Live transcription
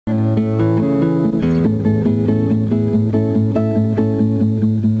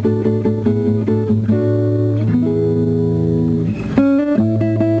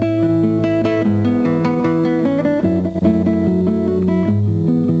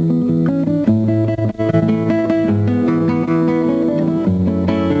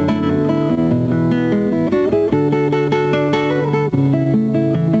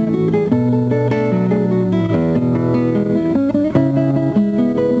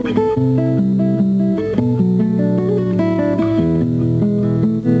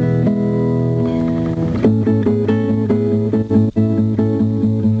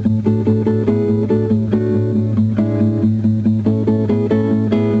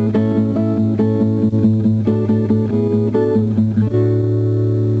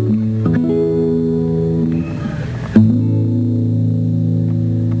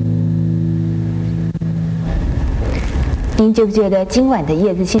觉不觉得今晚的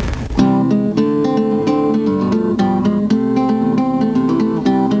叶子欣？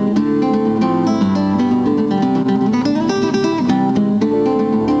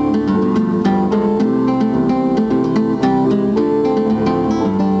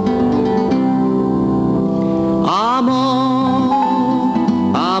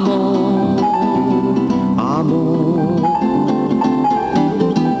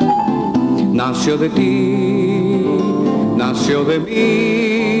 Nació de ti, nació de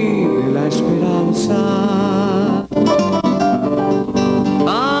mí, de la esperanza.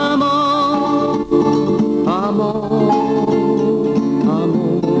 Amor, amor,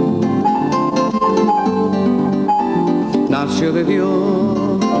 amor. Nació de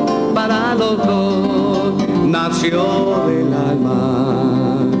Dios para los dos, nació del alma.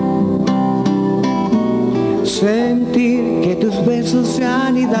 Sentir que tus besos se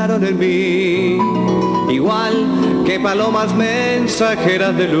anidaron en mí, igual que palomas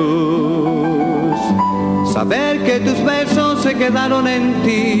mensajeras de luz. Saber que tus besos se quedaron en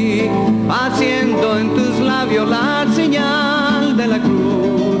ti, haciendo en tus labios la señal de la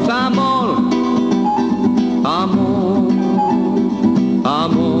cruz. Amor, amor,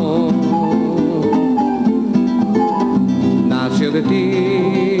 amor. Nació de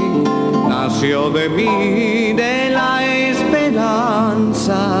ti, nació de mí, de la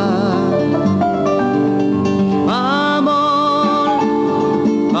esperanza. Amor,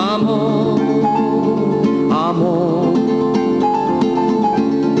 amor, amor.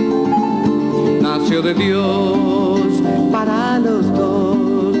 Nació de Dios para los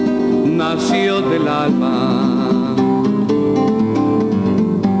dos, nació del alma.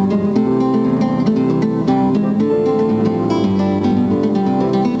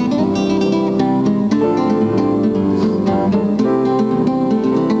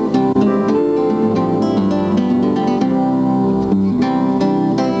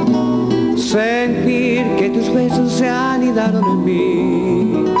 Sentir que tus besos se anidaron en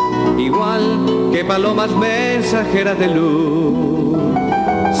mí, igual que palomas mensajeras de luz.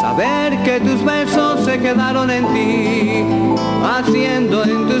 Saber que tus besos se quedaron en ti, haciendo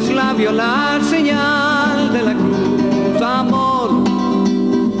en tus labios la señal de la cruz. Amor,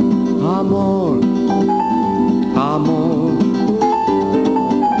 amor, amor.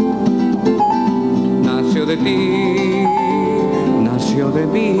 Nació de ti, nació de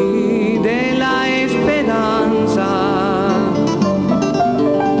mí, de la esperanza.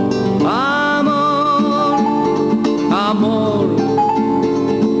 Amor, amor,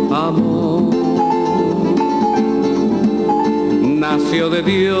 amor. Nació de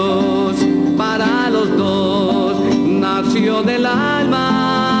Dios para los dos, nació del alma.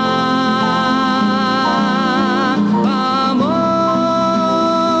 Amor。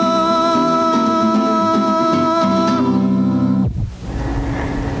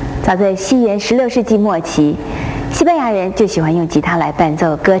 早在西元16世纪末期，西班牙人就喜欢用吉他来伴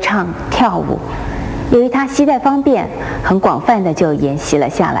奏、歌唱、跳舞。由于它携带方便，很广泛的就沿袭了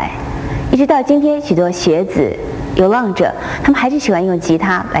下来。一直到今天，许多学子、流浪者，他们还是喜欢用吉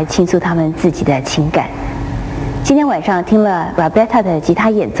他来倾诉他们自己的情感。今天晚上听了 Robetto 的吉他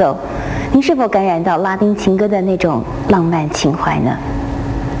演奏，您是否感染到拉丁情歌的那种浪漫情怀呢？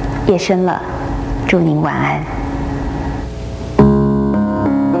夜深了，祝您晚安。